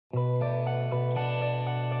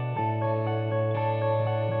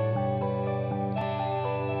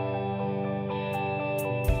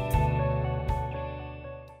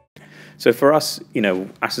So for us,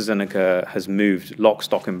 AstraZeneca has moved lock,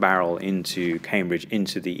 stock and barrel into Cambridge,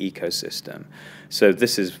 into the ecosystem. So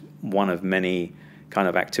this is one of many kind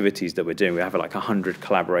of activities that we're doing. We have like 100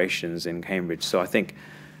 collaborations in Cambridge. So I think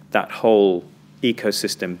that whole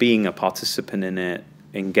ecosystem, being a participant in it,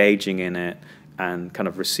 engaging in it, and kind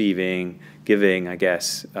of receiving, giving, I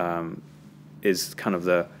guess, is kind of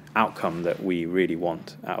the outcome that we really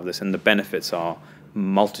want out of this. And the benefits are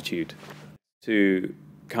multitude. To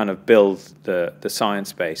kind of build the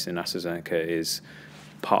science base in AstraZeneca is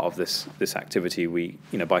part of this activity. We,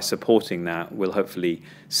 by supporting that, we'll hopefully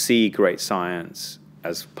see great science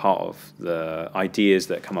as part of the ideas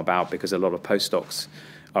that come about, because a lot of postdocs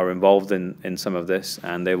are involved in some of this,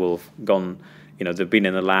 and they will have gone, they've been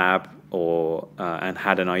in a lab or and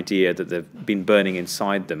had an idea that they've been burning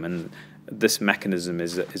inside them, and this mechanism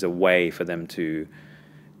is a way for them to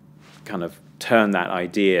kind of turn that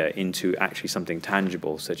idea into actually something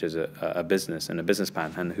tangible, such as a business and a business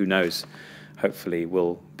plan. And who knows, hopefully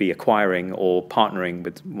we'll be acquiring or partnering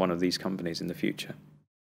with one of these companies in the future.